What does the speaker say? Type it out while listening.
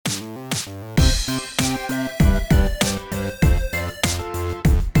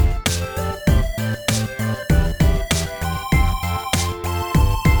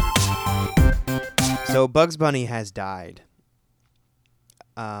So Bugs Bunny has died.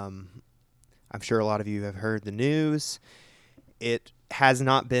 I'm sure a lot of you have heard the news. It has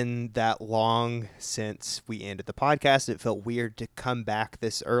not been that long since we ended the podcast. It felt weird to come back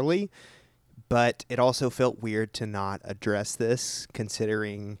this early, but it also felt weird to not address this,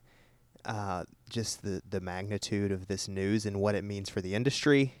 considering just the magnitude of this news and what it means for the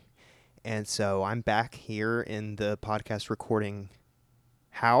industry. And so I'm back here in the podcast recording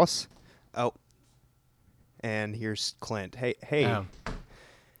house. Oh, and here's Clint. Hey. Oh,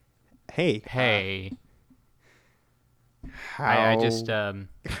 Hey. hey. How? I just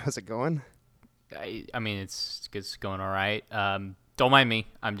How's it going? I mean it's going all right. Don't mind me.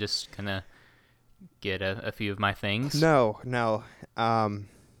 I'm just gonna get a few of my things. No.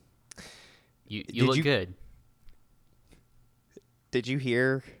 You Did look you- good. Did you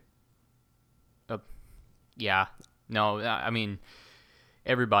hear? Yeah. No, I mean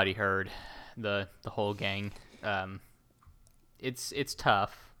everybody heard, the whole gang. It's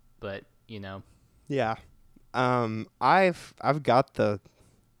tough, but Yeah. I've got the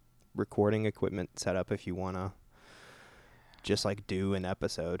recording equipment set up if you wanna just like do an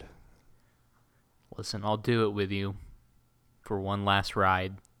episode. listen, I'll do it with you for one last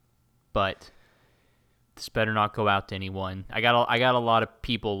ride, but this better not go out to anyone. I got a lot of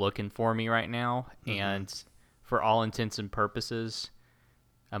people looking for me right now, and for all intents and purposes,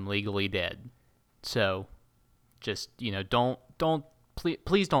 I'm legally dead. So, just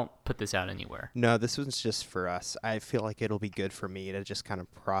please don't put this out anywhere. No, this one's just for us. I feel like it'll be good for me to just kind of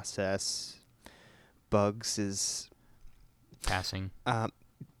process Bugs is Passing. um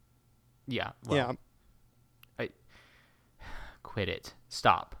Yeah. Well, yeah. quit it.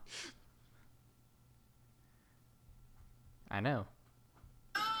 Stop. I know.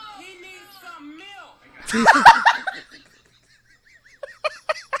 He needs some milk.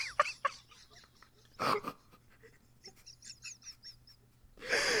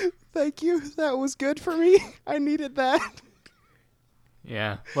 Thank you. That was good for me. I needed that.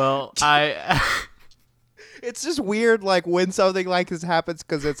 Yeah. Well, It's just weird, like, when something like this happens,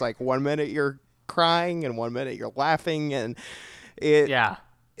 because it's like 1 minute you're crying and 1 minute you're laughing, and yeah.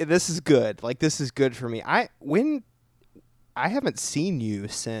 this is good. Like, this is good for me. I haven't seen you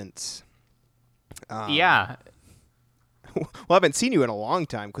since. Yeah. Well, I haven't seen you in a long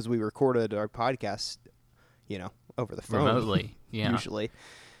time because we recorded our podcast, over the phone Remotely. Yeah. usually.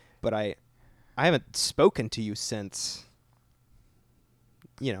 But I haven't spoken to you since,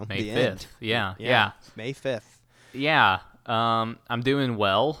 May the 5th. end. Yeah. May 5th. Yeah. I'm doing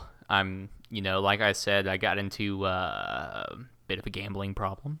well. I'm, like I said, I got into a bit of a gambling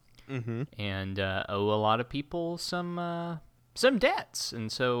problem, and owe a lot of people some debts.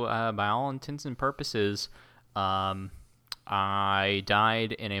 And so, by all intents and purposes, I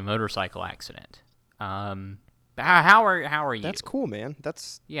died in a motorcycle accident. How are you? That's cool, man.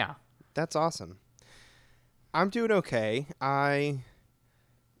 That's awesome. I'm doing okay.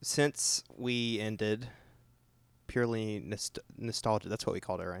 Since we ended purely nostalgia, that's what we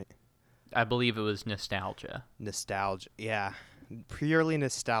called it, right? I believe it was nostalgia. Nostalgia, yeah, purely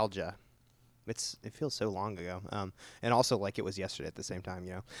nostalgia. It feels so long ago, and also like it was yesterday at the same time.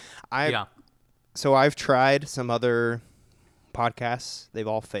 So I've tried some other podcasts. They've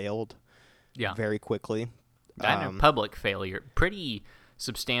all failed. Yeah. Very quickly. I know public failure, pretty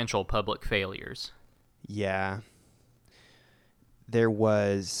substantial public failures. Yeah. There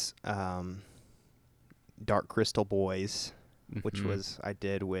was Dark Crystal Boys, which was I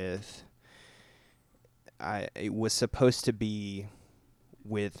did with. It was supposed to be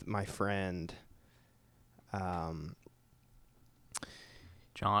with my friend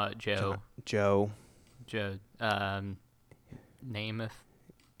Joe, Namath.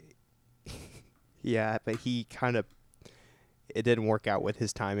 Yeah, but he kind of it didn't work out with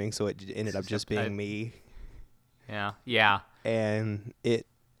his timing, so it ended up just being me. Yeah. And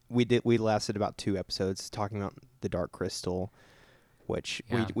we lasted about 2 episodes talking about the Dark Crystal, which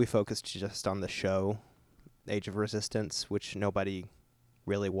we focused just on the show Age of Resistance, which nobody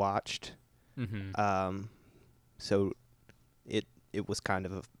really watched. So it was kind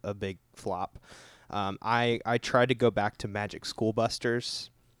of a big flop. I tried to go back to Magic School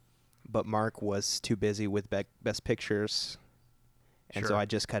Busters, but Mark was too busy with Best Pictures, and so I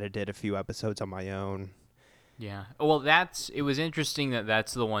just kind of did a few episodes on my own. Yeah. Well, it was interesting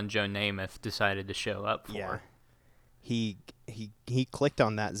that's the one Joe Namath decided to show up for. Yeah. He clicked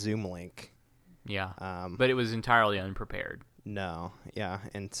on that Zoom link. Yeah. But it was entirely unprepared. No. Yeah,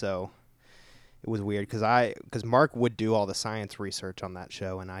 and so it was weird because Mark would do all the science research on that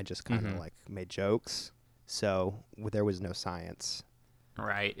show, and I just kind of like made jokes. So there was no science.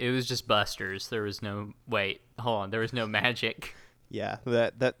 Right. It was just Busters. There was no wait. Hold on. There was no magic. Yeah,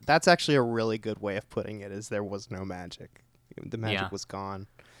 that's actually a really good way of putting it. Is there was no magic. The magic Yeah. was gone.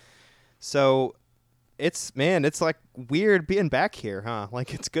 So it's like weird being back here, huh?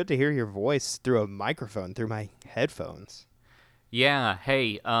 Like it's good to hear your voice through a microphone through my headphones. Yeah.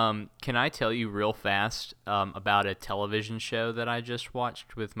 Hey, can I tell you real fast about a television show that I just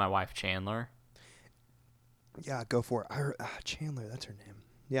watched with my wife Chandler? Yeah, go for it. Chandler, that's her name.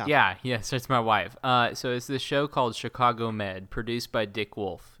 Yeah. Yeah, yes, it's my wife. So it's this show called Chicago Med, produced by Dick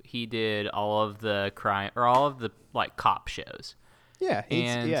Wolf. He did all of the crime or all of the like cop shows. Yeah,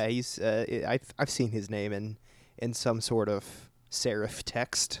 And- I've seen his name in some sort of serif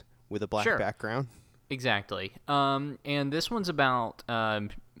text with a black Sure. background. Exactly. And this one's about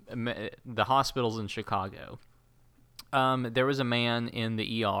the hospitals in Chicago. There was a man in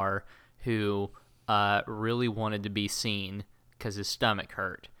the ER who really wanted to be seen because his stomach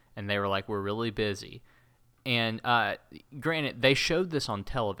hurt, and they were like, "We're really busy." And granted, they showed this on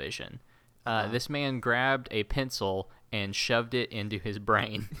television. This man grabbed a pencil and shoved it into his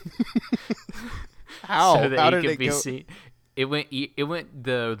brain. How? So that How he did could it be go? seen. It went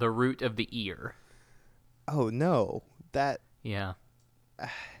the root of the ear. Oh no! Yeah.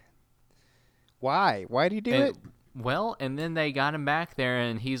 Why? Why do you do And- it? Well, and then they got him back there,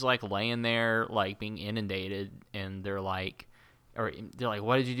 and he's like laying there, like being inundated, and they're like,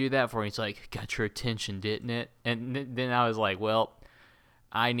 "What did you do that for?" And he's like, "Got your attention, didn't it?" And then I was like, "Well,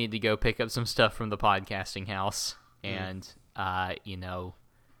 I need to go pick up some stuff from the podcasting house," and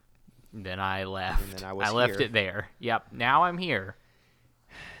then I left. And then I was left here. it there. Yep. Now I'm here.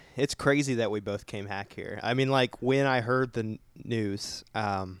 It's crazy that we both came back here. I mean, like when I heard the news,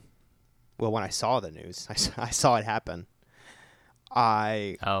 when I saw the news, I saw it happen.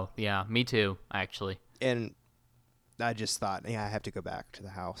 Oh yeah, me too. Actually. And I just thought, yeah, I have to go back to the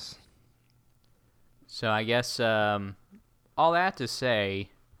house. So I guess all that to say,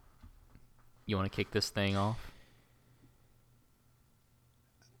 you want to kick this thing off?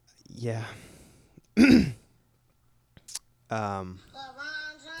 Yeah. um.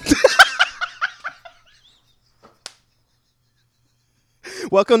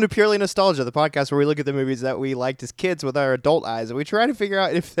 Welcome to Purely Nostalgia, the podcast where we look at the movies that we liked as kids with our adult eyes, and we try to figure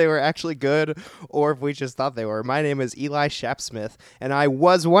out if they were actually good or if we just thought they were. My name is Eli Shapsmith, and I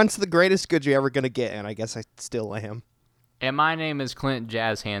was once the greatest good you're ever going to get, and I guess I still am. And my name is Clint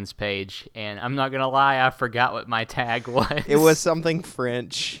Jazz Hands Page, and I'm not gonna lie, I forgot what my tag was. It was something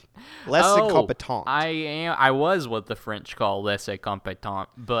French. Laissez competent. I was what the French call laissez competent,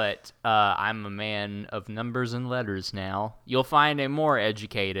 but I'm a man of numbers and letters now. You'll find a more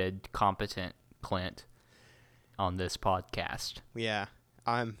educated, competent Clint on this podcast. Yeah.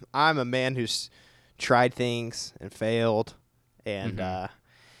 I'm a man who's tried things and failed, and I'm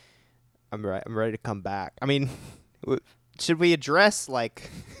ready to come back. I mean, should we address like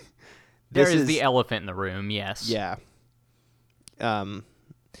There this is the elephant in the room, yes. yeah.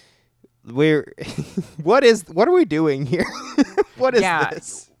 We're what are we doing here? What is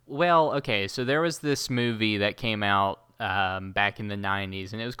this? Well, okay, so there was this movie that came out back in the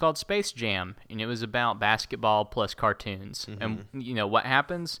 90s, and it was called Space Jam, and it was about basketball plus cartoons. And you know what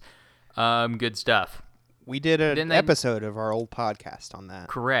happens? Good stuff. We did an Then they- episode of our old podcast on that.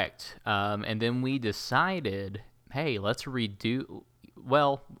 Correct. And then we decided, hey, let's redo.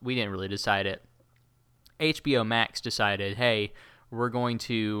 Well, we didn't really decide it. HBO Max decided, hey, we're going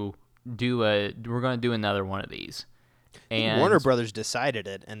to do another one of these. And Warner Brothers decided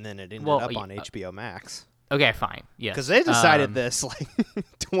it, and then it ended Well, up on HBO Max. Okay, fine. Yes. Because they decided this like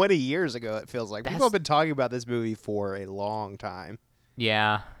 20 years ago, it feels like. People That's- have been talking about this movie for a long time.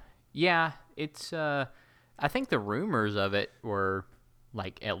 Yeah. Yeah, it's I think the rumors of it were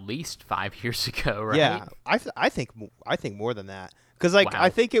like at least 5 years ago, right? Yeah, I think more than that. Because like Wow. I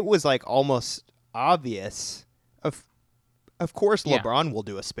think it was like almost obvious. Of course, Yeah. LeBron will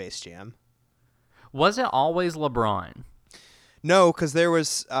do a Space Jam. Was it always LeBron? No, because there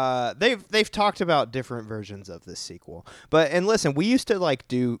was they've talked about different versions of this sequel. And listen, we used to like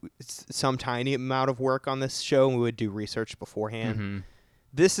do some tiny amount of work on this show, and we would do research beforehand.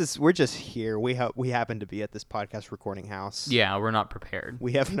 We're just here. We happen to be at this podcast recording house. Yeah, we're not prepared.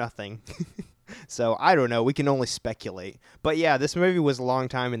 We have nothing. So I don't know. We can only speculate. But yeah, this movie was a long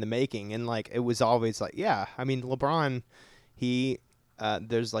time in the making, and like it was always like, yeah. I mean, LeBron,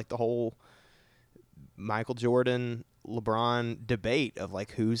 there's like the whole Michael Jordan LeBron debate of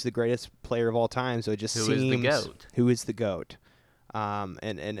like who's the greatest player of all time. So it just Who seems is the GOAT? Who is the GOAT? And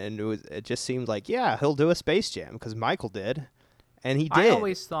it just seemed like, yeah, he'll do a Space Jam because Michael did, and he did. I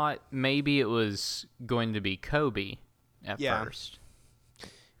always thought maybe it was going to be Kobe at Yeah. first.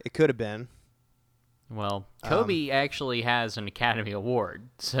 It could have been. Well, Kobe actually has an Academy Award,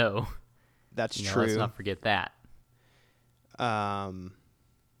 so That's let's true. not forget that.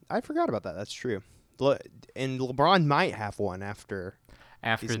 I forgot about that. That's true. And LeBron might have one after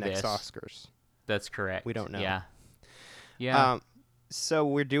After these next this, Oscars. that's correct. We don't know. Yeah. Yeah. So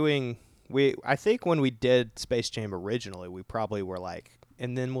we're doing. I think when we did Space Jam originally, we probably were like,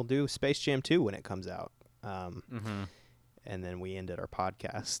 and then we'll do Space Jam 2 when it comes out. Mm-hmm. And then we ended our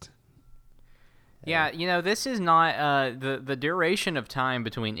podcast. Yeah, this is not the duration of time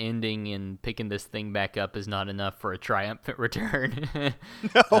between ending and picking this thing back up is not enough for a triumphant return.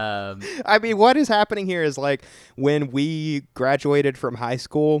 No. I mean, what is happening here is like when we graduated from high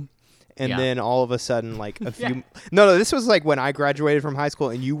school. And Yeah. then all of a sudden, like a few. No, this was like when I graduated from high school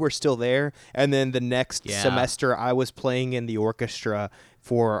and you were still there. And then the next semester, I was playing in the orchestra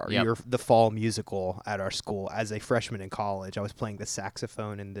for the fall musical at our school as a freshman in college. I was playing the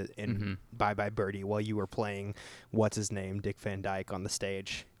saxophone in Bye Bye Birdie while you were playing what's his name, Dick Van Dyke, on the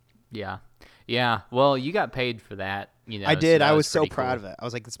stage. Yeah. Well, you got paid for that. I did. So I that was so pretty proud cool. of it. I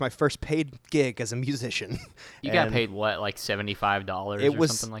was like, it's my first paid gig as a musician. You got paid what, like $75 or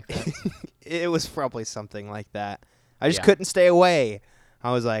something like that? It was probably something like that. I just Yeah. couldn't stay away.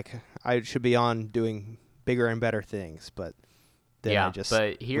 I was like, I should be on doing bigger and better things, but then I just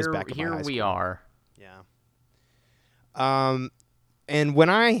but was here back at my high we school. are. Yeah. And when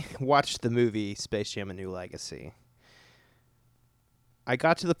I watched the movie Space Jam: A New Legacy, I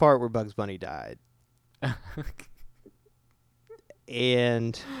got to the part where Bugs Bunny died.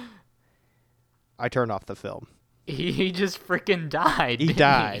 And I turned off the film. He just freaking died. He didn't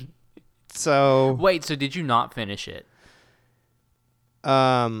died. So Wait, so did you not finish it?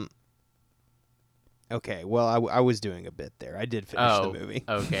 Okay, well, I was doing a bit there. I did finish the movie.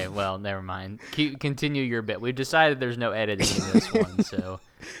 Okay, well, never mind. Continue your bit. We've decided there's no editing in this one, so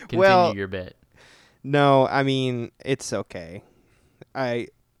continue your bit. No, I mean, it's okay.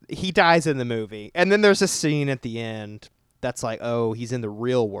 He dies in the movie, and then there's a scene at the end that's like, oh, he's in the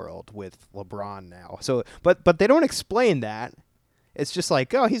real world with LeBron now. So, but they don't explain that. It's just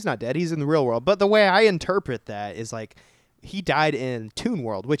like, oh, he's not dead. He's in the real world. But the way I interpret that is like, he died in Toon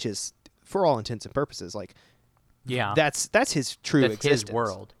World, which is, for all intents and purposes, like, Yeah. that's his true That's existence. his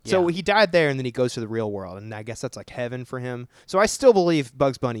world. So Yeah. he died there, and then he goes to the real world, and I guess that's like heaven for him. So I still believe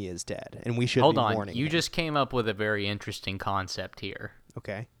Bugs Bunny is dead, and we should Hold be on. mourning You him. just came up with a very interesting concept here.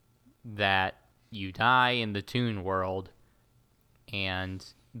 Okay. That you die in the Toon World, and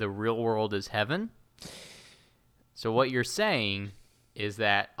the real world is heaven. So what you're saying is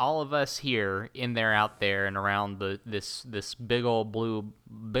that all of us here, in there, out there, and around this big old blue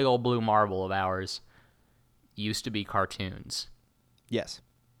marble of ours, used to be cartoons. Yes.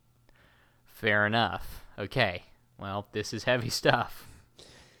 Fair enough. Okay. Well, this is heavy stuff.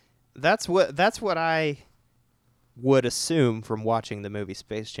 That's what I would assume from watching the movie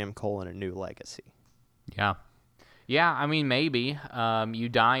Space Jam: A New Legacy. Yeah. Yeah, I mean, maybe. You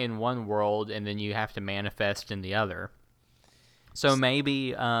die in one world, and then you have to manifest in the other. So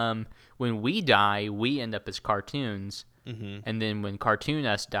maybe when we die, we end up as cartoons, and then when Cartoon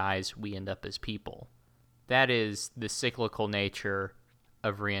Us dies, we end up as people. That is the cyclical nature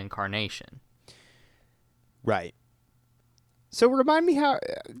of reincarnation. Right. So remind me how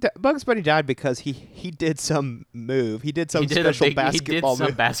Bugs Bunny died because he did some move. He did some special basketball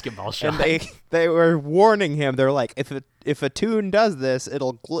move. Basketball shot. And they were warning him. They're like, if a tune does this,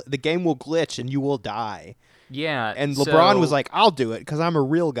 the game will glitch and you will die. Yeah. And LeBron was like, I'll do it because I'm a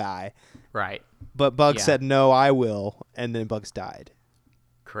real guy. Right. But Bugs Yeah. said, no, I will. And then Bugs died.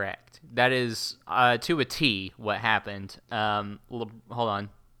 Correct. That is to a T what happened. Hold on.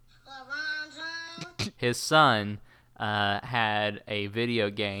 His son had a video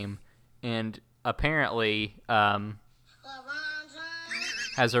game, and apparently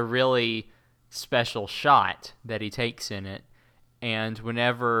has a really special shot that he takes in it. And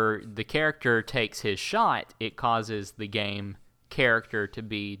whenever the character takes his shot, it causes the game character to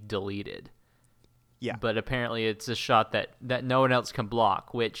be deleted. Yeah. But apparently it's a shot that no one else can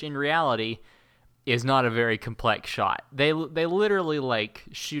block, which in reality is not a very complex shot. They literally like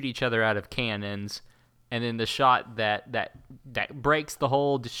shoot each other out of cannons, and then the shot that breaks the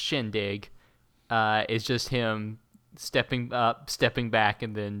whole shindig is just him stepping up, stepping back,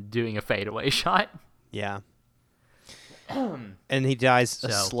 and then doing a fadeaway shot. Yeah. And he dies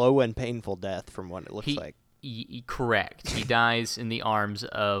a So- slow and painful death from what it looks like. Correct. He dies in the arms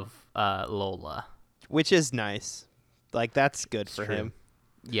of Lola. Which is nice. Like, that's good for true. him.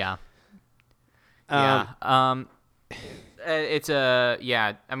 Yeah. Um, It's a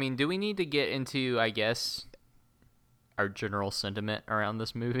yeah. I mean, do we need to get into? I guess. our general sentiment around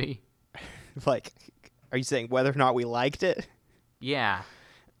this movie. Like, are you saying whether or not we liked it? Yeah.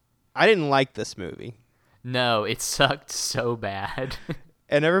 I didn't like this movie. No, it sucked so bad.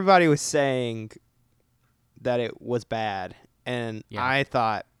 And everybody was saying that it was bad. And Yeah. I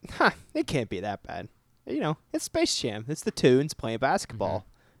thought, it can't be that bad. You know, it's Space Jam. It's the Toons playing basketball.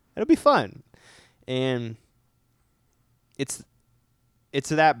 It'll be fun. And it's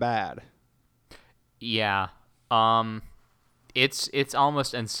that bad. Yeah. It's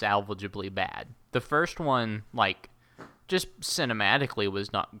almost unsalvageably bad. The first one, like, just cinematically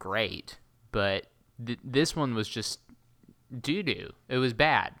was not great, but this one was just doo-doo. It was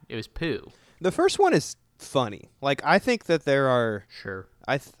bad. It was poo. The first one is funny. Like, I think that there are Sure.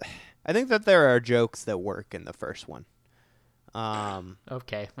 I think that there are jokes that work in the first one.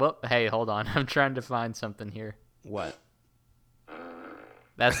 Okay. Well, hey, hold on. I'm trying to find something here. What?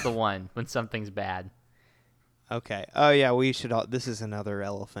 That's the one when something's bad. Okay. Oh yeah, we should all, this is another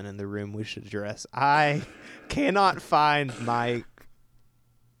elephant in the room we should address. I cannot find my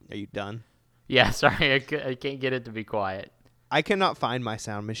Are you done? Yeah, sorry. I can't get it to be quiet. I cannot find my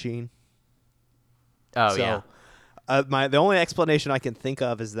sound machine. Oh, So, yeah. the only explanation I can think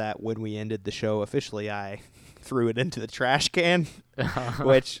of is that when we ended the show officially, I threw it into the trash can,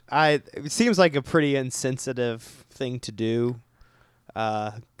 which it seems like a pretty insensitive thing to do,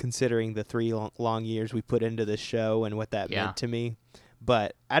 considering the 3 long years we put into this show and what that meant to me.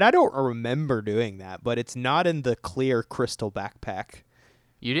 But and I don't remember doing that, but it's not in the clear crystal backpack.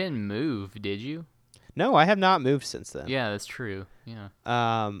 You didn't move, did you? No, I have not moved since then. Yeah, that's true. Yeah.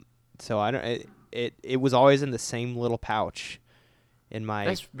 So I don't. It was always in the same little pouch, in my.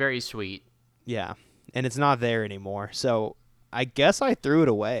 That's very sweet. Yeah, and it's not there anymore. So I guess I threw it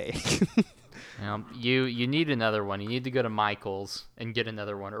away. You need another one. You need to go to Michael's and get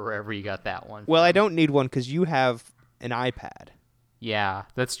another one, or wherever you got that one. Well, I don't need one because you have an iPad. Yeah,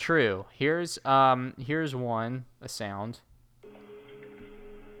 that's true. Here's one, a sound.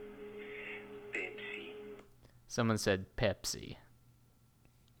 Pepsi. Someone said Pepsi.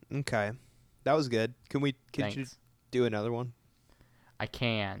 Okay, that was good. Could you Thanks. do another one? I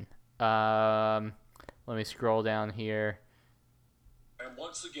can. Let me scroll down here. I'm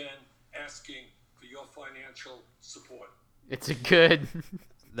once again asking for your financial support. It's a good.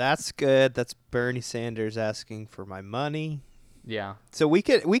 That's good. That's Bernie Sanders asking for my money. Yeah. So we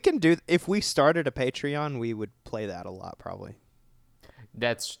can do, if we started a Patreon, we would play that a lot probably.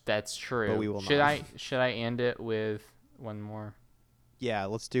 That's true. But we will should not. I end it with one more? Yeah,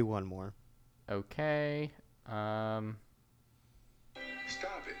 let's do one more. Okay. Stop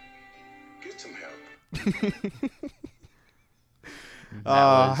it. Get some help. That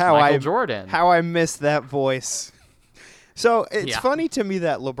was Michael Jordan. How I missed that voice. So it's Yeah. funny to me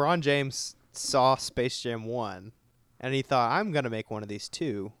that LeBron James saw Space Jam 1 and he thought, I'm going to make one of these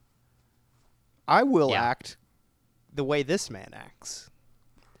too. I will Yeah. act the way this man acts.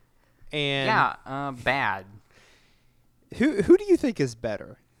 And bad. who do you think is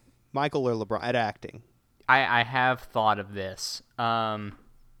better, Michael or LeBron at acting? I have thought of this. I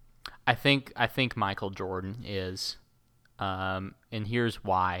think Michael Jordan is, and here's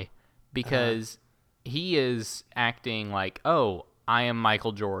why. Because he is acting like, oh, I am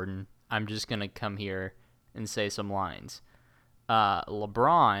Michael Jordan. I'm just gonna come here and say some lines.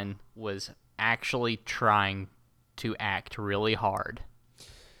 LeBron was actually trying to act really hard.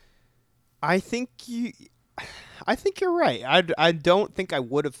 I think you're right. I don't think I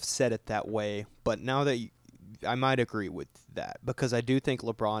would have said it that way, but now that I might agree with that because I do think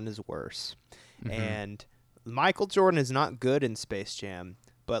LeBron is worse. And Michael Jordan is not good in Space Jam,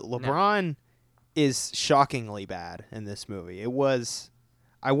 but LeBron is shockingly bad in this movie.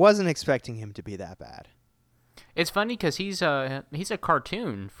 I wasn't expecting him to be that bad. It's funny because he's a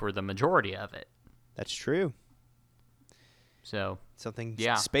cartoon for the majority of it. That's true. So Something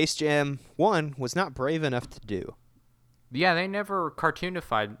Yeah. Space Jam 1 was not brave enough to do. yeah, they never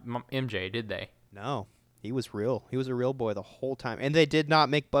cartoonified MJ, did they? No, he was real. He was a real boy the whole time. And they did not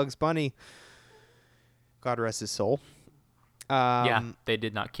make Bugs Bunny, God rest his soul. Yeah, they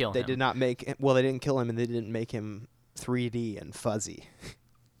did not kill him. They did not make, well, they didn't kill him and they didn't make him 3D and fuzzy.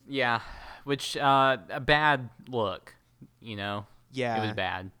 Yeah, which a bad look, you know. Yeah. It was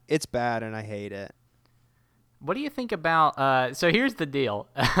bad. It's bad and I hate it. What do you think about? So here's the deal.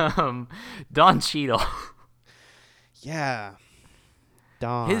 Don Cheadle. Yeah.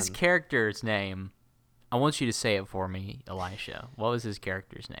 Don. His character's name. I want you to say it for me, Elisha. What was his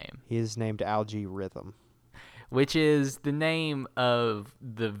character's name? He is named Algae Rhythm. Which is the name of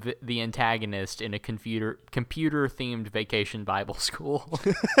the antagonist in a computer themed vacation Bible school.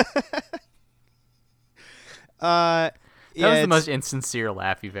 That was the it's- most insincere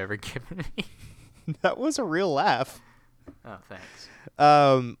laugh you've ever given me. That was a real laugh. Oh, thanks.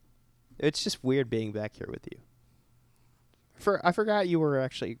 It's just weird being back here with you. I forgot you're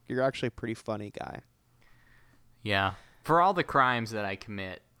actually a pretty funny guy. Yeah. For all the crimes that I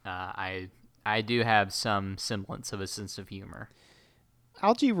commit, I do have some semblance of a sense of humor.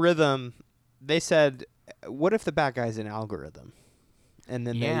 Algae Rhythm, they said, what if the bad guy's an algorithm? And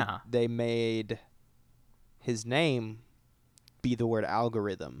then Yeah. they made his name be the word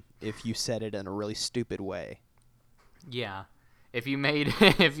algorithm if you said it in a really stupid way. Yeah. If you made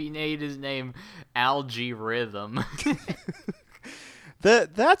his name Algae Rhythm.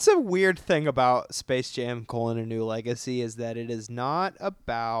 That's a weird thing about Space Jam: A New Legacy is that it is not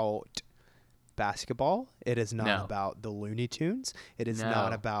about basketball. It is not No. about the Looney Tunes. It is not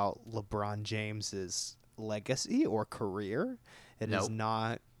No. about LeBron James's legacy or career. It is Nope.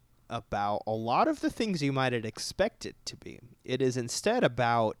 not about a lot of the things you might expect it to be. It is instead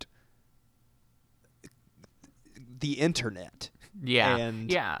about the internet. Yeah.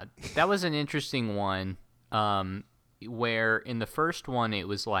 And- Yeah. That was an interesting one. Where in the first one it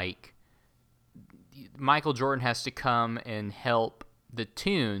was like Michael Jordan has to come and help the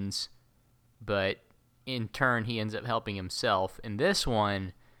Tunes, but in turn he ends up helping himself. In this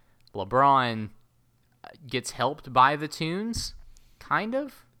one, LeBron gets helped by the Tunes, kind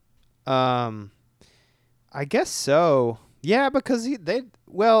of. I guess so. Yeah, because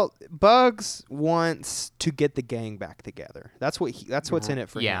Bugs wants to get the gang back together. That's what's in it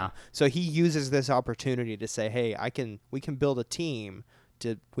for Yeah. him. So he uses this opportunity to say, "Hey, we can build a team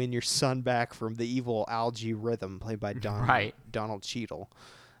to win your son back from the evil Algae Rhythm, played by Donald Cheadle."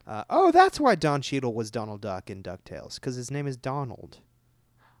 That's why Don Cheadle was Donald Duck in DuckTales, because his name is Donald.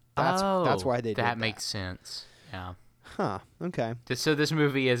 That's why they did that. That makes sense. Yeah. Huh. Okay. So this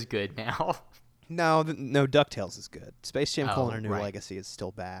movie is good now. No, DuckTales is good. Space Jam: Oh, A New right. Legacy is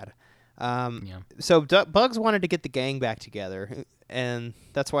still bad. Yeah. So Bugs wanted to get the gang back together, and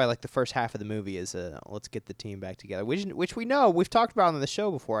that's why like the first half of the movie is let's get the team back together, which we know we've talked about on the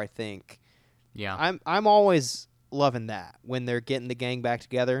show before. I think. Yeah. I'm always loving that when they're getting the gang back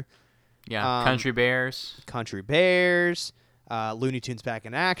together. Yeah. Country Bears. Country Bears, Looney Tunes back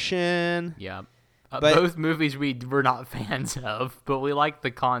in action. Yeah. But- Both movies we were not fans of, but we like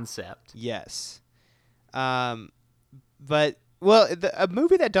the concept. Yes. A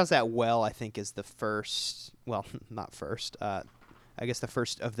movie that does that well, I think, is the first. Well, not first. I guess the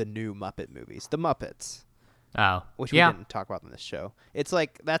first of the new Muppet movies, The Muppets, Oh. which yeah. we didn't talk about on this show. It's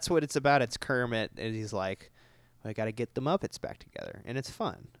like that's what it's about. It's Kermit, and he's like, "I got to get the Muppets back together," and it's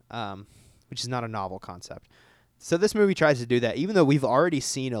fun. Which is not a novel concept. So this movie tries to do that, even though we've already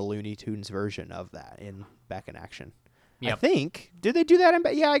seen a Looney Tunes version of that in Back in Action. I Yep. think. Did they do that in?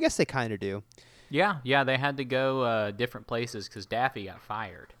 Yeah, I guess they kind of do. Yeah, they had to go different places because Daffy got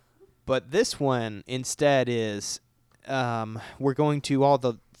fired. But this one instead is we're going to all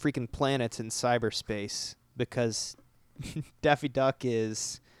the freaking planets in cyberspace because Daffy Duck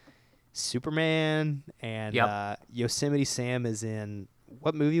is Superman and Yep. Yosemite Sam is in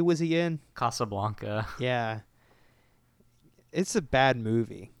what movie was he in? Casablanca. Yeah. It's a bad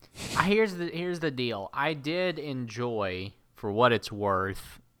movie. Here's the deal. I did enjoy, for what it's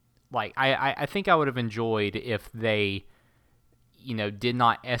worth, like I think I would have enjoyed if they, did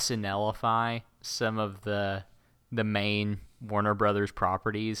not SNLify some of the main Warner Brothers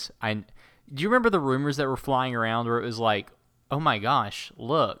properties. Do you remember the rumors that were flying around where it was like, oh my gosh,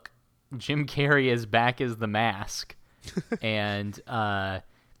 look, Jim Carrey is back as the Mask, and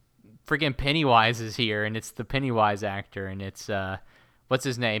friggin' Pennywise is here, and it's the Pennywise actor, and it's what's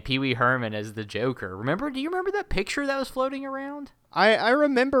his name, Pee Wee Herman as the Joker. Do you remember that picture that was floating around? I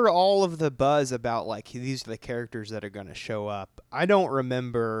remember all of the buzz about like these are the characters that are going to show up. I don't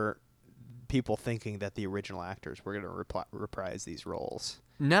remember people thinking that the original actors were going to reprise these roles.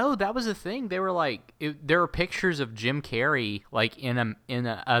 No, that was the thing. They were like, there were pictures of Jim Carrey like in a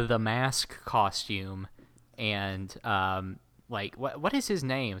the Mask costume, and like what is his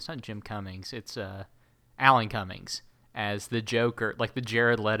name? It's not Jim Cummings. It's Alan Cummings as the Joker, like the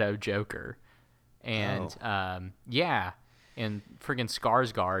Jared Leto Joker, and yeah, and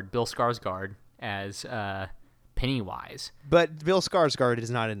friggin' Bill Skarsgård as Pennywise. But Bill Skarsgård is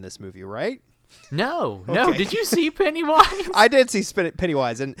not in this movie, right? No. Okay. Did you see Pennywise? I did see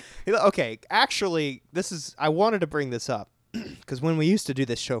Pennywise, and okay, actually, I wanted to bring this up because when we used to do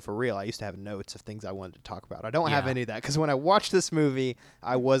this show for real, I used to have notes of things I wanted to talk about. I don't have Yeah. any of that because when I watched this movie,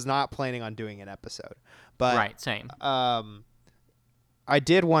 I was not planning on doing an episode. But Right, same. I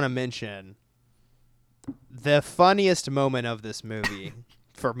did want to mention the funniest moment of this movie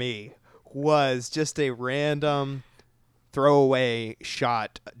for me was just a random throwaway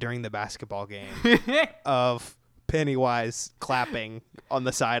shot during the basketball game of Pennywise clapping on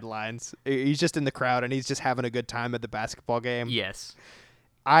the sidelines. He's just in the crowd and he's just having a good time at the basketball game. Yes.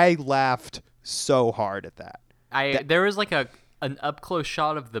 I laughed so hard at that. There was like an up close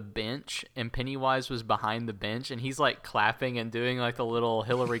shot of the bench, and Pennywise was behind the bench, and he's like clapping and doing like a little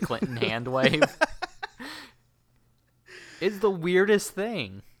Hillary Clinton hand wave. It's the weirdest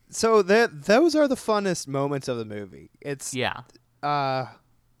thing. So those are the funnest moments of the movie. Yeah.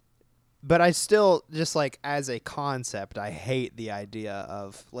 But I still, just like as a concept, I hate the idea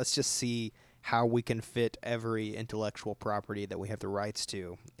of let's just see how we can fit every intellectual property that we have the rights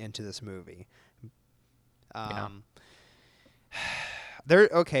to into this movie. Okay.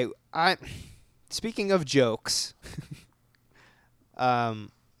 Speaking of jokes,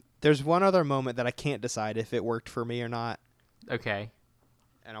 there's one other moment that I can't decide if it worked for me or not, Okay.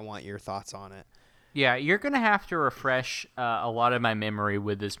 and I want your thoughts on it. Yeah, you're going to have to refresh a lot of my memory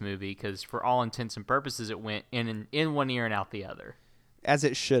with this movie because for all intents and purposes, it went in one ear and out the other. As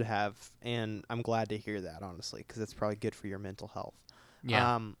it should have, and I'm glad to hear that, honestly, because it's probably good for your mental health.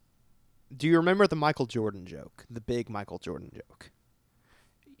 Yeah. Do you remember the Michael Jordan joke, the big Michael Jordan joke?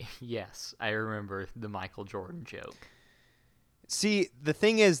 Yes, I remember the Michael Jordan joke. See, the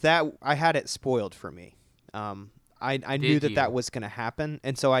thing is that I had it spoiled for me. I knew Did that you? was going to happen,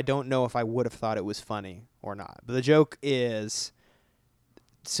 and so I don't know if I would have thought it was funny or not. But the joke is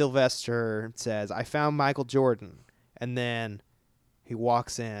Sylvester says, "I found Michael Jordan," and then he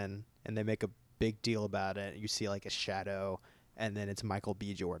walks in, and they make a big deal about it. You see like a shadow, and then it's Michael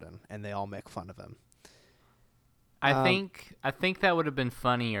B. Jordan, and they all make fun of him. I think that would have been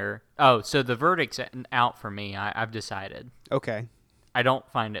funnier. Oh, so the verdict's out for me. I've decided. Okay. I don't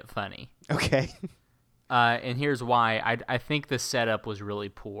find it funny. Okay. And here's why. I think the setup was really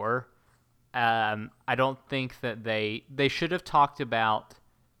poor. I don't think that they should have talked about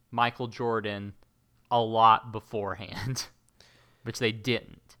Michael Jordan a lot beforehand, which they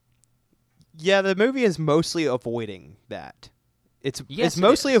didn't. Yeah, the movie is mostly avoiding that. It's Yes, it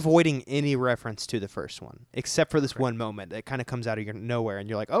mostly is. avoiding any reference to the first one, except for this one moment that kind of comes out of nowhere, and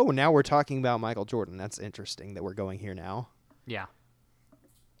you're like, "Oh, now we're talking about Michael Jordan. That's interesting that we're going here now." Yeah.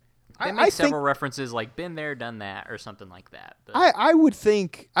 I They make think several references like been there, done that, or something like that. But I would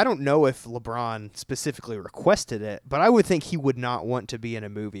think, I don't know if LeBron specifically requested it, but I would think he would not want to be in a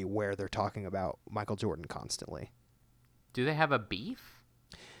movie where they're talking about Michael Jordan constantly. do they have a beef?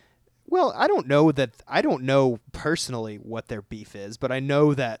 Well, I don't know personally what their beef is, but I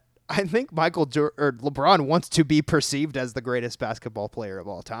know that I think LeBron wants to be perceived as the greatest basketball player of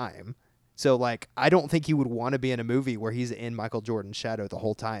all time. So, like, I don't think he would want to be in a movie where he's in Michael Jordan's shadow the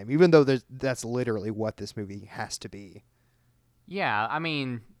whole time, even though that's literally what this movie has to be. Yeah, I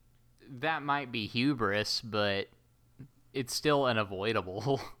mean, that might be hubris, but it's still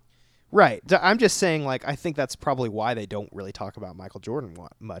unavoidable. Right. I'm just saying, like, I think that's probably why they don't really talk about Michael Jordan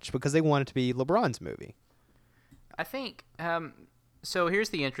much, because they want it to be LeBron's movie. I think, so here's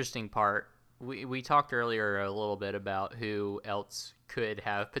the interesting part. We talked earlier a little bit about who else could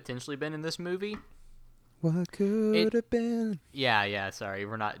have potentially been in this movie. What could have been? Yeah, sorry,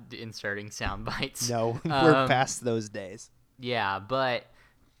 we're not inserting sound bites. No, we're past those days. Yeah, but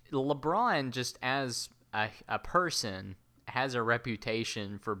LeBron, just as a person, has a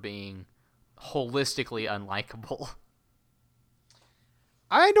reputation for being holistically unlikable.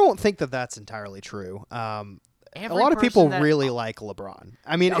 I don't think that that's entirely true. A Every lot of people person that- really like LeBron.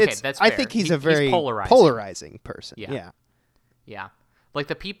 I mean, Okay, that's I fair. think he's He's a very polarizing. person. Yeah. Yeah. Yeah. Like,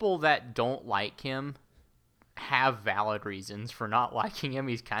 the people that don't like him have valid reasons for not liking him.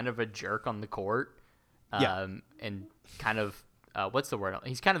 He's kind of a jerk on the court. Yeah. And kind of, what's the word?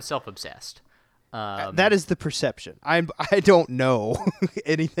 He's kind of self-obsessed. That is the perception. I don't know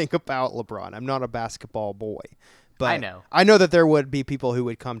anything about LeBron. I'm not a basketball boy. But I know. that there would be people who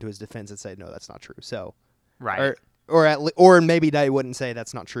would come to his defense and say, no, that's not true. So, Right. or maybe they wouldn't say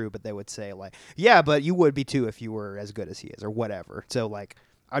that's not true, but they would say, like, yeah, but you would be too if you were as good as he is, or whatever. So, like,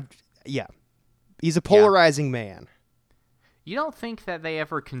 he's a polarizing man. You don't think that they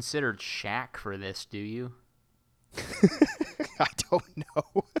ever considered Shaq for this, do you? I don't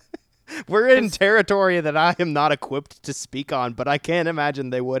know. We're in territory that I am not equipped to speak on, but I can't imagine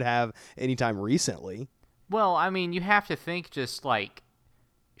they would have anytime recently. Well, I mean, you have to think just like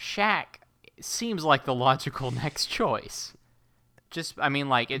Shaq seems like the logical next choice. Just, I mean,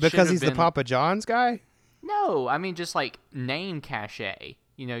 like, it Because should he's have the been... Papa John's guy? No, I mean, just like name cachet.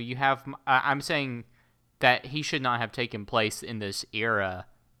 You know, you have. I'm saying that he should not have taken place in this era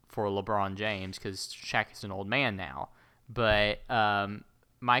for LeBron James because Shaq is an old man now. But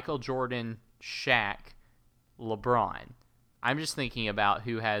Michael Jordan, Shaq, LeBron. I'm just thinking about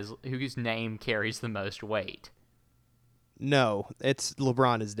whose name carries the most weight. No, it's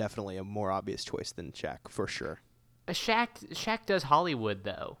LeBron is definitely a more obvious choice than Shaq for sure. Shaq does Hollywood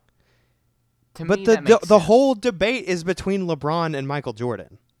though. To But me, the that makes the sense. whole debate is between LeBron and Michael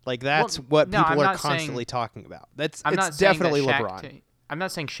Jordan. Like that's Well, what no, people I'm are not constantly saying- talking about. It's I'm it's not saying that definitely Shaq LeBron. I'm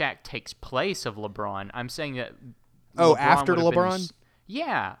not saying Shaq takes place of LeBron. I'm saying that. Oh, LeBron after would have been LeBron?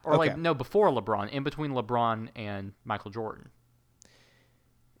 yeah, or Okay. like no, before LeBron, in between LeBron and Michael Jordan.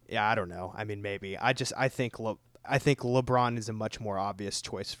 Yeah, I don't know. I mean, maybe. I think LeBron is a much more obvious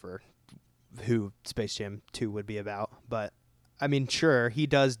choice for who Space Jam 2 would be about. But I mean, sure, he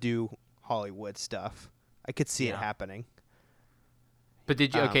does do Hollywood stuff. I could see it Yeah. happening. But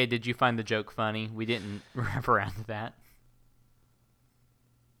did you find the joke funny? We didn't wrap around to that.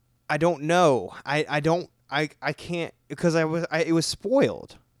 I don't know. I can't because it was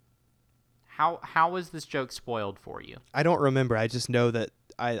spoiled. How was this joke spoiled for you? I don't remember. I just know that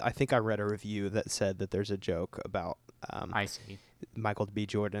I think I read a review that said that there's a joke about I see. Michael B.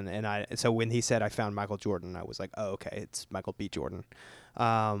 Jordan, and so when he said I found Michael Jordan, I was like, oh, okay, it's Michael B. Jordan.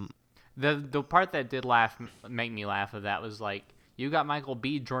 The part that did make me laugh of that was like, you got Michael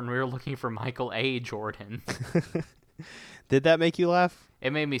B. Jordan, we were looking for Michael A. Jordan. Did that make you laugh?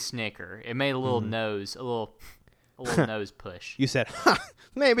 It made me snicker. It made a little nose, a little nose push. You said, ha,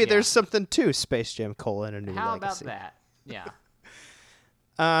 maybe Yeah. there's something to Space Jam: A New How Legacy. about that? Yeah.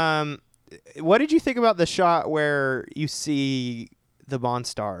 What did you think about the shot where you see the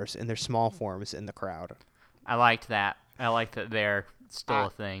Monstars in their small forms in the crowd? I liked that. I liked that they're still a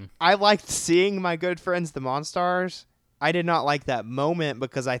thing. I liked seeing my good friends, the Monstars. I did not like that moment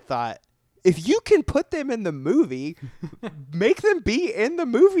because I thought, if you can put them in the movie, make them be in the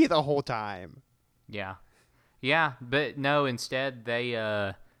movie the whole time. Yeah. Yeah, but no, instead they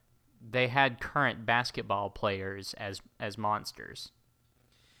had current basketball players as monsters.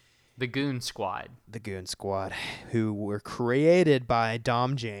 The Goon Squad. The Goon Squad, who were created by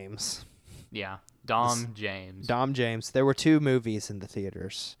Dom James. Yeah. Dom James. Dom James. There were 2 movies in the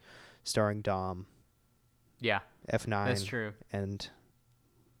theaters starring Dom, Yeah. F9, That's true. and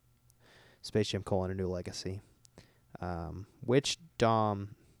Space Jam: A New Legacy. Which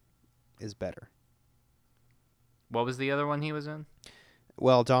Dom is better? What was the other one he was in?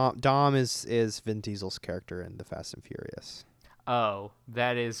 Well, Dom is Vin Diesel's character in The Fast and Furious. Oh,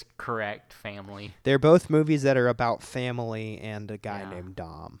 that is correct, family. They're both movies that are about family and a guy Yeah. named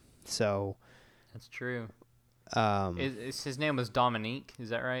Dom. So, That's true. um, His name was Dominique, is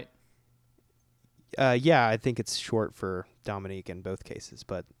that right? yeah, I think it's short for Dominique in both cases,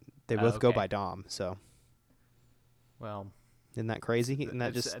 but they both go okay. by Dom. So, Well, isn't that crazy? Isn't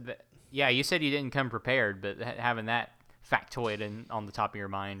that it's- just yeah, you said you didn't come prepared, but having that factoid on the top of your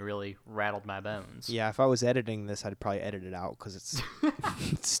mind really rattled my bones. yeah? If I was editing this, I'd probably edit it out because it's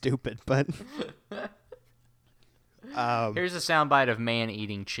it's stupid. But Here's a soundbite of man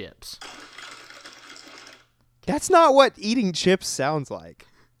eating chips. that's not what eating chips sounds like.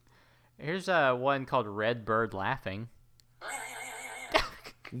 Here's one called Red Bird Laughing.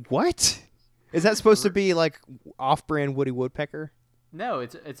 What? Is that supposed to be like off-brand Woody Woodpecker? No,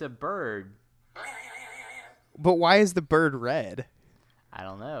 it's a bird. But why is the bird red? I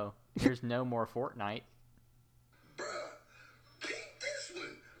don't know. Here's No More Fortnite. Bruh, peep this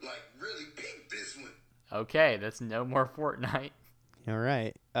one. Like, really peep this one. Okay, that's No More Fortnite. All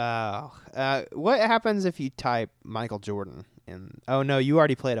right. What happens if you type Michael Jordan in? Oh no, you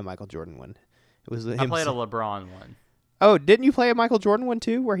already played a Michael Jordan one. It was I him. played a LeBron one. Oh, didn't you play a Michael Jordan one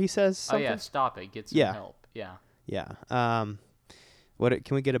too, where he says Oh something? yeah, stop it. Get some Yeah. help. Yeah. Yeah. What?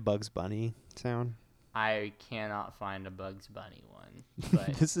 Can we get a Bugs Bunny sound? I cannot find a Bugs Bunny one.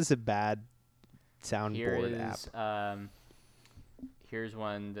 But This is a bad here soundboard app. is here's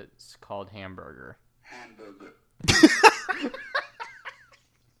one that's called Hamburger. Hamburger.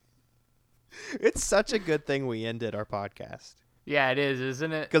 It's such a good thing we ended our podcast Yeah, it is,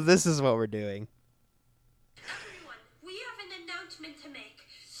 isn't it? because this is what we're doing. Everyone, we have an announcement to make.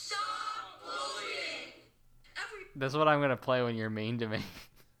 Stop bullying! That's what I'm gonna play when you're mean to me.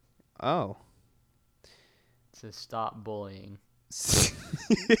 Oh. To stop bullying.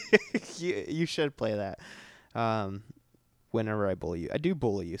 You should play that. Whenever I bully you, I do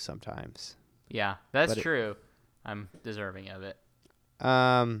bully you sometimes. Yeah, that's But true. I'm deserving of it.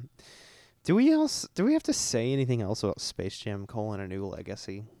 Do we have to say anything else about Space Jam: A New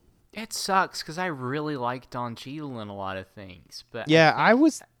Legacy? It sucks because I really like Don Cheadle in a lot of things, but Yeah, I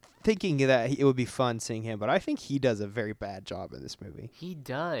was thinking that it would be fun seeing him, but I think he does a very bad job in this movie. he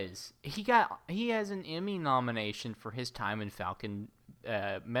does. He has an Emmy nomination for his time in Falcon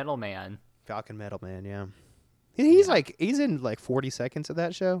Metal Man. Falcon Metal Man, yeah. He's Yeah. he's in like 40 seconds of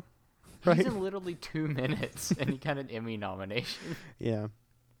that show, right? He's in literally 2 minutes, and he got an Emmy nomination. Yeah.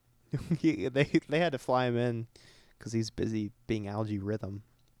 They had to fly him in because he's busy being Algae Rhythm.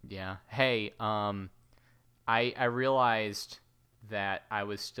 Yeah. Hey, I realized that I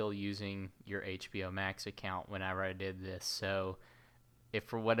was still using your HBO Max account whenever I did this. So if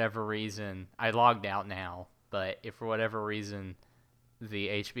for whatever reason, I logged out now, but if for whatever reason the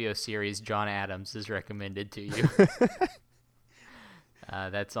HBO series John Adams is recommended to you,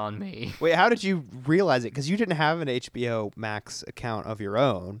 that's on me. Wait, how did you realize it? Because you didn't have an HBO Max account of your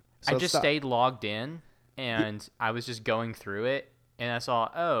own. So I just stayed logged in, and I was just going through it, and I saw,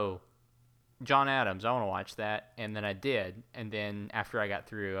 oh, John Adams, I want to watch that, and then I did, and then after I got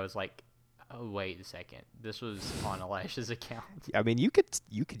through, I was like, oh, wait a second, this was on Alish's account. I mean, you could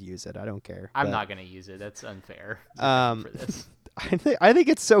use it. I don't care. I'm but, not going to use it. That's unfair Um, for this. I think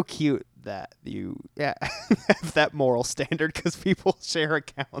it's so cute that you have that moral standard because people share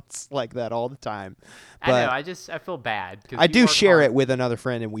accounts like that all the time. I But know, I feel bad. 'cause I you do work share hard. it with another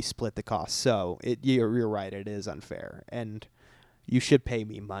friend and we split the cost. So you're right. It is unfair. And you should pay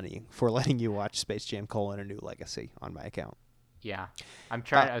me money for letting you watch Space Jam: A New Legacy on my account. Yeah. I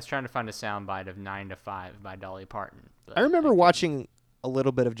was trying to find a soundbite of 9 to 5 by Dolly Parton. But I remember watching a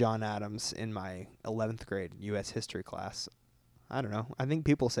little bit of John Adams in my 11th grade U.S. history class. I don't know. I think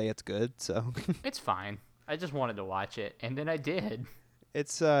people say it's good, so It's fine. I just wanted to watch it, and then I did.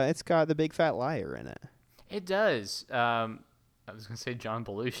 it's got the big fat liar in it. It does. I was gonna say John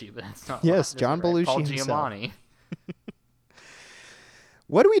Belushi, but that's not. Yes, that's John not right. Paul Belushi himself. Giamatti.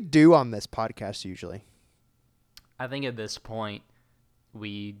 What do we do on this podcast usually? I think at this point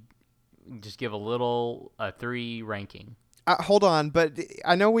we just give a 3 ranking. Hold on, but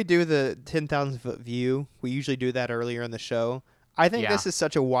I know we do the 10,000 foot view. We usually do that earlier in the show. I think Yeah. this is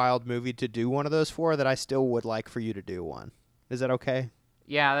such a wild movie to do one of those for that I still would like for you to do one. Is that okay?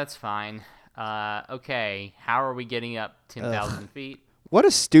 Yeah, that's fine. Okay, how are we getting up 10,000 feet? What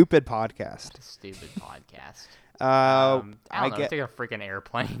a stupid podcast. Stupid podcast. I I don't know. get Take a freaking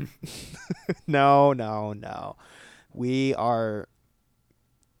airplane. no.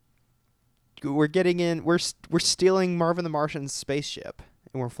 We're getting in. We're stealing Marvin the Martian's spaceship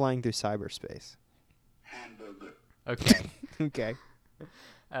and we're flying through cyberspace. Hamburger. Okay. Okay.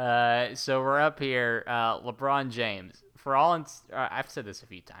 So we're up here. LeBron James. I've said this a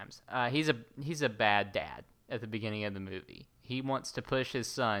few times. He's a bad dad at the beginning of the movie. He wants to push his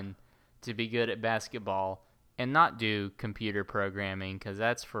son to be good at basketball and not do computer programming because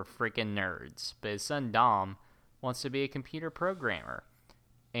that's for freaking nerds. But his son Dom wants to be a computer programmer.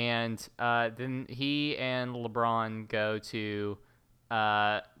 And then he and LeBron go to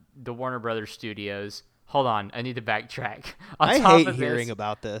the Warner Brothers studios. Hold on, I need to backtrack. I hate hearing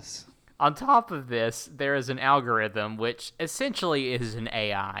about this. On top of this, there is an algorithm, which essentially is an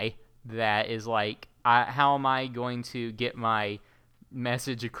AI that is like, how am I going to get my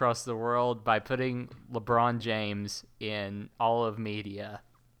message across the world by putting LeBron James in all of media?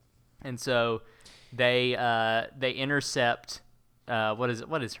 And so they intercept. What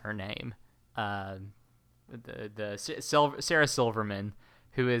is her name? Sarah Silverman,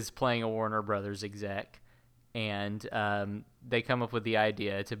 who is playing a Warner Brothers exec, and they come up with the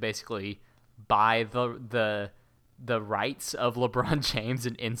idea to basically buy the rights of LeBron James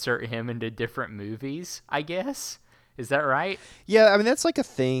and insert him into different movies. I guess, is that right? Yeah, I mean that's like a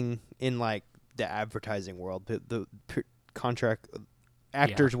thing in like the advertising world. The contract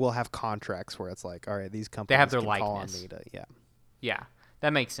actors will have contracts where it's like, all right, these companies have their can call on likeness. me to Yeah,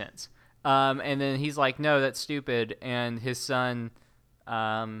 that makes sense. And then he's like, no, that's stupid. And his son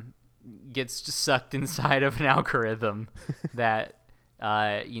gets just sucked inside of an algorithm that,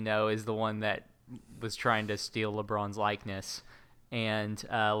 is the one that was trying to steal LeBron's likeness. And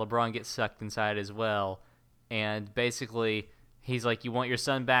LeBron gets sucked inside as well. And basically, he's like, you want your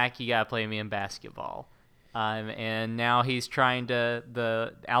son back? You got to play me in basketball. And now he's trying to,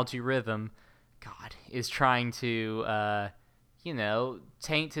 the Algae Rhythm, is trying to,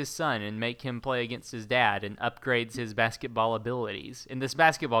 taint his son and make him play against his dad and upgrades his basketball abilities in this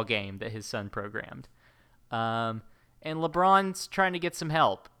basketball game that his son programmed. And LeBron's trying to get some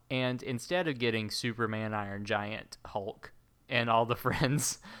help. And instead of getting Superman, Iron Giant, Hulk, and all the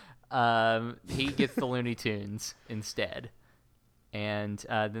friends, he gets the Looney Tunes instead. And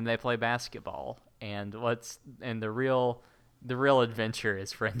then they play basketball. And the real adventure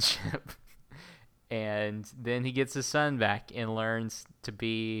is friendship. And then he gets his son back and learns to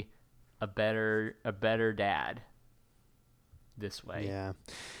be a better dad this way. Yeah.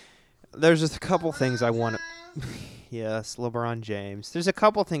 There's just a couple things I want to... Yes, LeBron James. There's a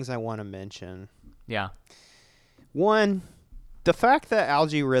couple things I want to mention. Yeah. One, the fact that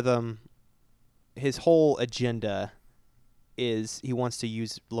Algae Rhythm, his whole agenda is he wants to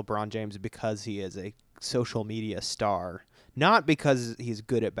use LeBron James because he is a social media star, not because he's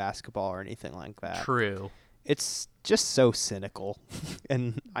good at basketball or anything like that. True. It's just so cynical,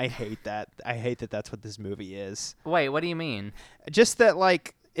 and I hate that. I hate that that's what this movie is. Wait, what do you mean? Just that,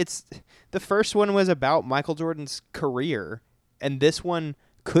 like, it's the first one was about Michael Jordan's career, and this one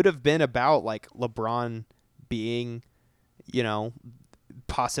could have been about like LeBron being, you know,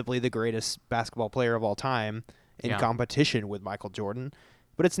 possibly the greatest basketball player of all time in Yeah. competition with Michael Jordan,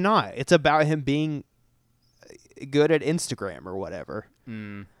 but it's not. It's about him being good at Instagram or whatever.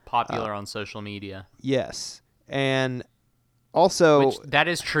 Popular on social media. Yes, and also Which that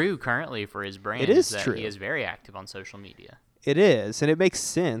is true currently for his brand. It is that true. He is very active on social media. it is, and it makes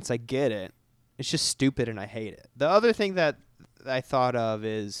sense. I get it. It's just stupid, and I hate it. The other thing that I thought of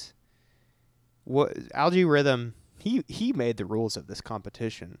is what Algae Rhythm. He made the rules of this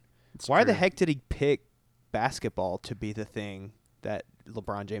competition. It's Why the true. heck did he pick basketball to be the thing that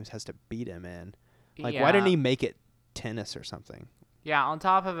LeBron James has to beat him in? Like, why didn't Yeah. he make it tennis or something? Yeah, on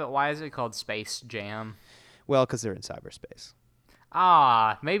top of it, why is it called Space Jam? Well, because they're in cyberspace.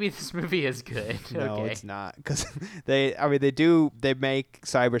 Maybe this movie is good. No, okay. it's not. Because they make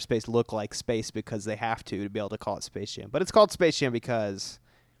cyberspace look like space because they have to be able to call it Space Jam. But it's called Space Jam because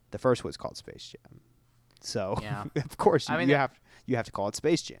the first was called Space Jam. So Yeah. of course I mean, you have to call it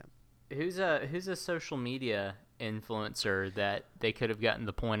Space Jam. Who's a social media influencer that they could have gotten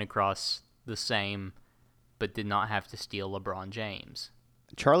the point across the same, but did not have to steal LeBron James?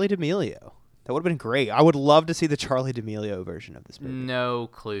 Charlie D'Amelio. That would have been great. I would love to see the Charlie D'Amelio version of this movie. No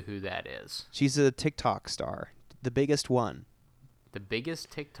clue who that is. She's a TikTok star, the biggest one, The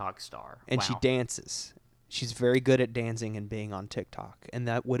biggest TikTok star. and she Wow. dances. She's very good at dancing and being on TikTok, and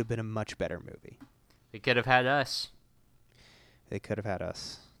that would have been a much better movie. They could have had us. They could have had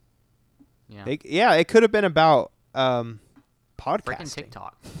us. Yeah. It could have been about podcasting. Freaking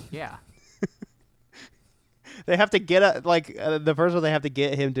TikTok. Yeah. They have to get the first one. They have to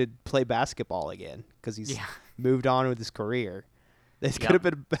get him to play basketball again because he's Yeah. moved on with his career. This Yep. could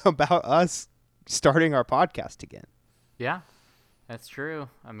have been about us starting our podcast again. Yeah. That's true.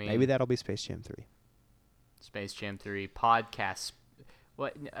 I mean, Maybe that'll be Space Jam 3. Space Jam 3 podcast.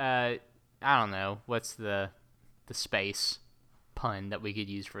 What? I don't know. What's the space pun that we could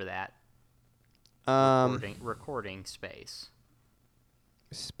use for that? Recording space.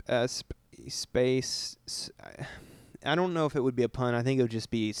 Space. I don't know if it would be a pun. I think it would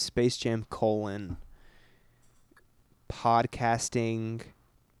just be Space Jam : podcasting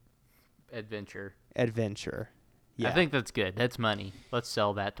Adventure. adventure. Yeah. I think that's good. That's money. Let's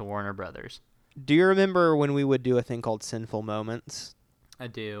sell that to Warner Brothers. Do you remember when we would do a thing called Sinful Moments? I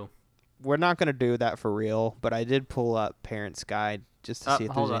do. We're not going to do that for real, but I did pull up Parents Guide just to see if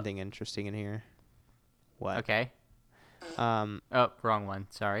there's hold up. anything interesting in here. What? Okay. Oh, Wrong one.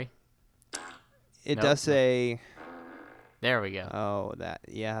 Sorry. it Nope. does say. There we go. Oh,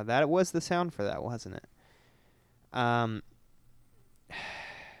 that was the sound for that, wasn't it?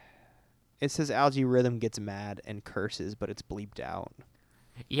 It says Algae Rhythm gets mad and curses, but it's bleeped out.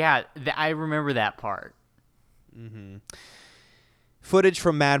 Yeah, I remember that part. Footage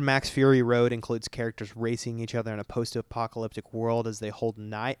from Mad Max Fury Road includes characters racing each other in a post-apocalyptic world as they hold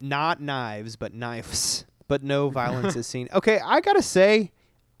not knives, but knives. But no violence is seen. Okay, I gotta say,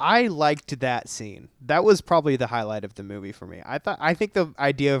 I liked that scene. That was probably the highlight of the movie for me. I think the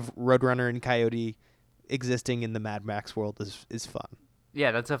idea of Roadrunner and Coyote existing in the Mad Max world is fun.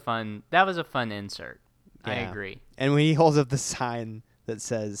 Yeah, that was a fun insert. I Yeah. agree. And when he holds up the sign that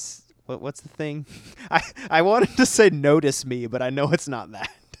says, what's the thing? I wanted to say "Notice Me," but I know it's not that.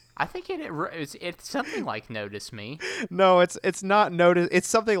 I think it's something like Notice Me. No, it's not notice. It's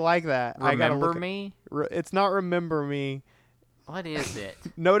something like that. I gotta Remember look Me? It's not "Remember Me." What is it?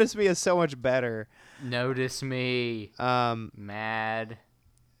 "Notice Me" is so much better. Notice Me. Um, Mad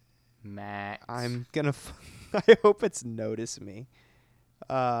Max. I'm gonna. I hope it's "Notice Me."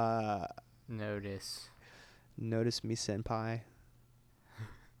 Notice. "Notice Me, Senpai."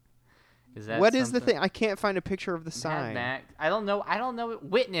 Is that What is the something? thing? I can't find a picture of the Mad sign. Max. I don't know.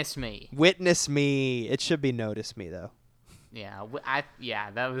 Witness Me. Witness Me. It should be "Notice Me" though. Yeah.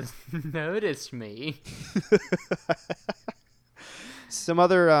 That was Notice Me. Some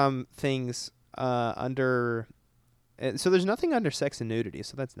other things under. So there's nothing under sex and nudity,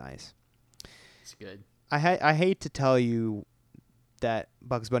 so that's nice. It's good. I hate to tell you that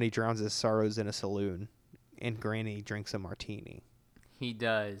Bugs Bunny drowns his sorrows in a saloon, and Granny drinks a martini. He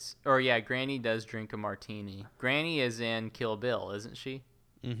does. Or yeah, Granny does drink a martini. Granny is in Kill Bill, isn't she?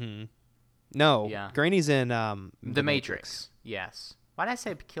 Mm-hmm. No, Yeah. Granny's in The Matrix. Yes. Why did I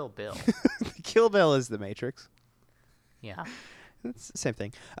say Kill Bill? Kill Bill is the Matrix. Yeah. It's the same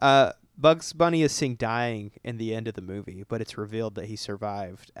thing. Bugs Bunny is seen dying in the end of the movie, but it's revealed that he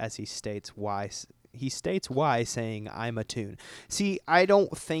survived as he states why. He states why, saying, "I'm a tune." See, I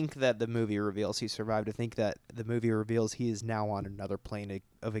don't think that the movie reveals he survived. I think that the movie reveals he is now on another plane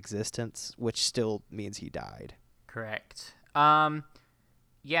of existence, which still means he died. Correct.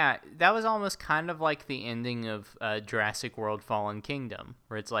 Yeah, that was almost kind of like the ending of Jurassic World Fallen Kingdom,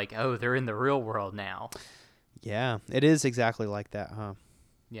 where it's like, oh, they're in the real world now. Yeah, it is exactly like that, huh?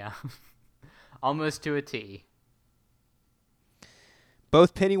 Yeah. Almost to a T.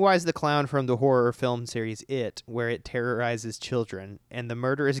 Both Pennywise the Clown from the horror film series It, where it terrorizes children, and the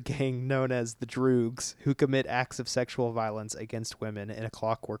murderous gang known as the Droogs, who commit acts of sexual violence against women in A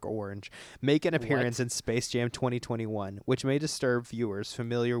Clockwork Orange, make an appearance in Space Jam 2021, which may disturb viewers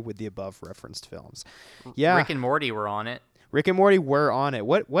familiar with the above referenced films. Yeah, Rick and Morty were on it. Rick and Morty were on it.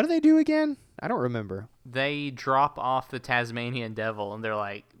 What do they do again? I don't remember. They drop off the Tasmanian Devil, and they're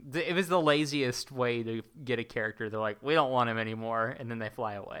like, it was the laziest way to get a character. They're like, we don't want him anymore, and then they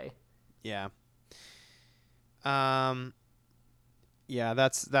fly away. Yeah. Yeah,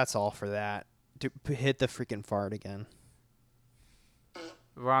 that's all for that. Hit the freaking fart again.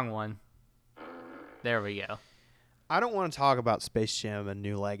 Wrong one. There we go. I don't want to talk about Space Jam: A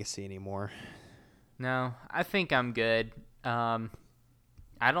New Legacy anymore. No, I think I'm good.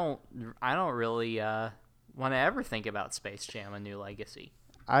 I don't really want to ever think about Space Jam: A New Legacy.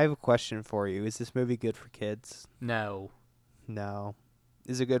 I have a question for you. Is this movie good for kids? No. No.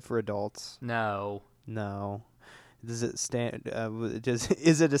 Is it good for adults? No. No. Does it stand?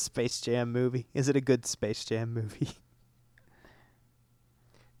 Is it a Space Jam movie? Is it a good Space Jam movie?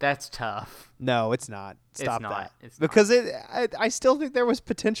 That's tough. No, it's not. Stop not. that. It's not. Because I still think there was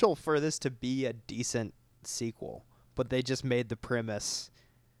potential for this to be a decent sequel, but they just made the premise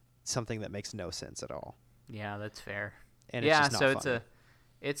something that makes no sense at all. Yeah, that's fair. And yeah, it's just not so funny.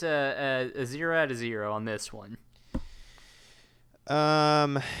 it's a 0 out of 0 on this one.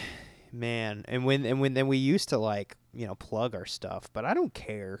 Man, and when we used to like, plug our stuff, but I don't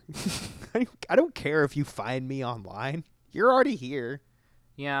care. I don't care if you find me online. You're already here.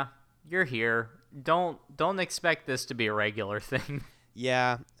 Yeah, you're here. Don't expect this to be a regular thing.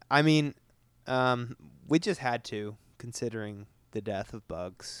 Yeah, I mean, we just had to, considering the death of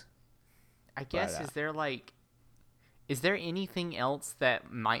Bugs. I guess But, is there anything else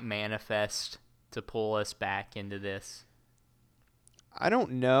that might manifest to pull us back into this? I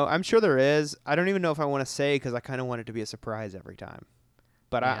don't know. I'm sure there is. I don't even know if I want to say because I kind of want it to be a surprise every time.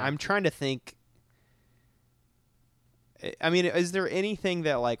 But Yeah. I'm trying to think. I mean, is there anything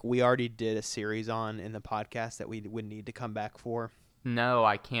that like we already did a series on in the podcast that we would need to come back for? No,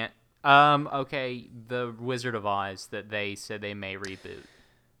 I can't. Okay, the Wizard of Oz that they said they may reboot.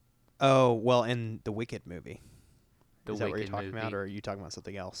 Oh, well, in the Wicked movie. The Is that what Wicked you're talking movie. about, or are you talking about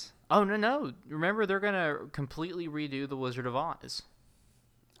something else? Oh, no. Remember, they're going to completely redo The Wizard of Oz.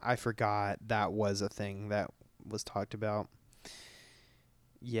 I forgot that was a thing that was talked about.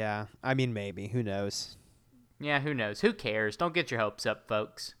 Yeah, I mean, maybe. Who knows? Yeah, who knows? Who cares? Don't get your hopes up,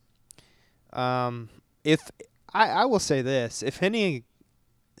 folks. If I will say this, if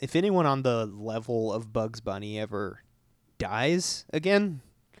anyone on the level of Bugs Bunny ever dies again,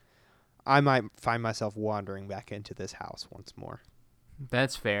 I might find myself wandering back into this house once more.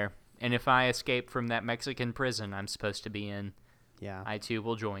 That's fair. And if I escape from that Mexican prison I'm supposed to be in, Yeah. I too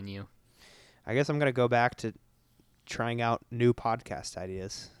will join you. I guess I'm going to go back to trying out new podcast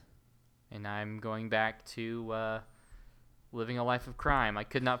ideas. And I'm going back to living a life of crime. I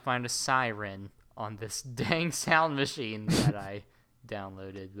could not find a siren on this dang sound machine that I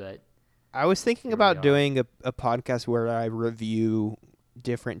downloaded, but I was thinking Here we about are. doing a podcast where I review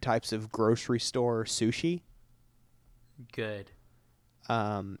different types of grocery store sushi. good.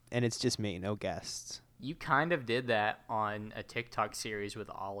 And it's just me, no guests. You kind of did that on a TikTok series with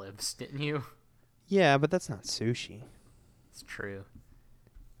olives, didn't you? Yeah, but that's not sushi. It's true.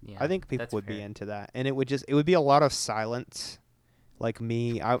 Yeah, I think people that's would be fair. into that, and it would be a lot of silence, like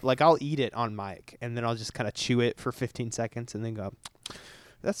me. I'll eat it on mic, and then I'll just kind of chew it for 15 seconds, and then go,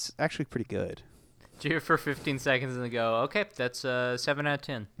 "That's actually pretty good." Do it for 15 seconds and then go, okay, that's 7 out of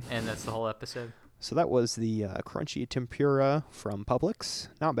 10. And that's the whole episode. So that was the crunchy tempura from Publix.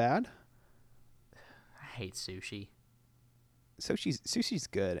 Not bad. I hate sushi. Sushi's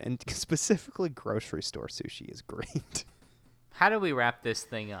good, and specifically grocery store sushi is great. How do we wrap this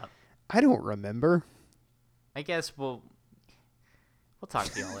thing up? I don't remember. I guess we'll talk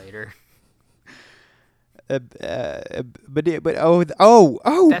to y'all later. But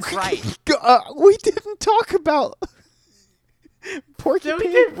oh, That's right. We didn't talk about Porky No, we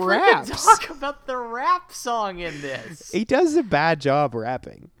Pig didn't freaking raps. talk about the rap song in this. He does a bad job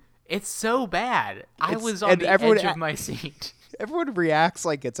rapping. It's so bad. I It's- was on and the everyone edge a- of my seat. Everyone reacts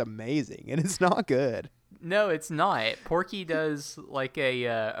like it's amazing, and it's not good. No, it's not. Porky does like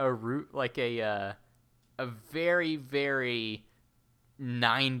a root like a very very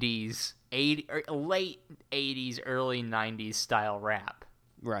 90s, late 80s, early 90s style rap.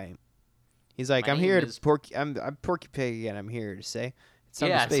 Right. He's like, My I'm name here is- to Porky. I'm Porky Pig, and I'm here to say it's time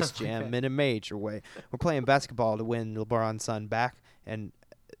Yeah, to Space something like Jam that. in a major way. We're playing basketball to win LeBron's son back, and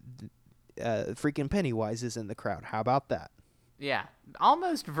freaking Pennywise is in the crowd. How about that? Yeah,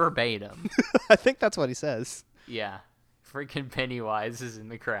 almost verbatim. I think that's what he says. Yeah, freaking Pennywise is in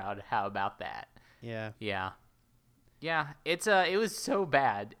the crowd. How about that? Yeah. Yeah, yeah. It was so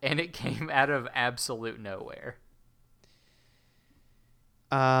bad, and it came out of absolute nowhere.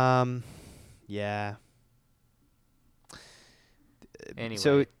 Yeah. Anyway,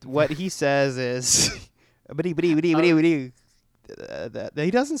 So what he says is, he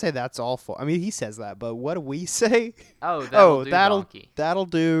doesn't say that's all for. I mean, he says that, but what do we say? oh, that'll do, donkey. That'll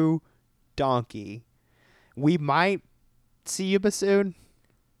do, donkey. We might see you bassoon.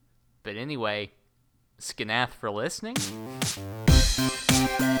 But anyway, Skanath for listening.